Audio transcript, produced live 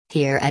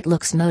Here at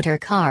Luxe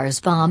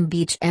Motorcars Palm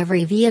Beach,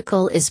 every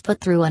vehicle is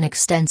put through an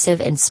extensive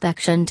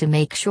inspection to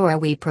make sure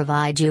we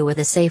provide you with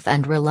a safe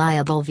and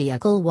reliable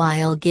vehicle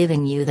while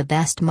giving you the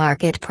best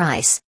market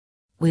price.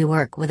 We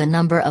work with a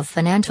number of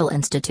financial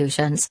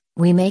institutions.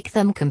 We make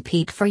them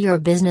compete for your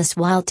business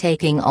while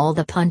taking all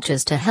the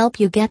punches to help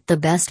you get the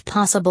best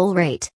possible rate.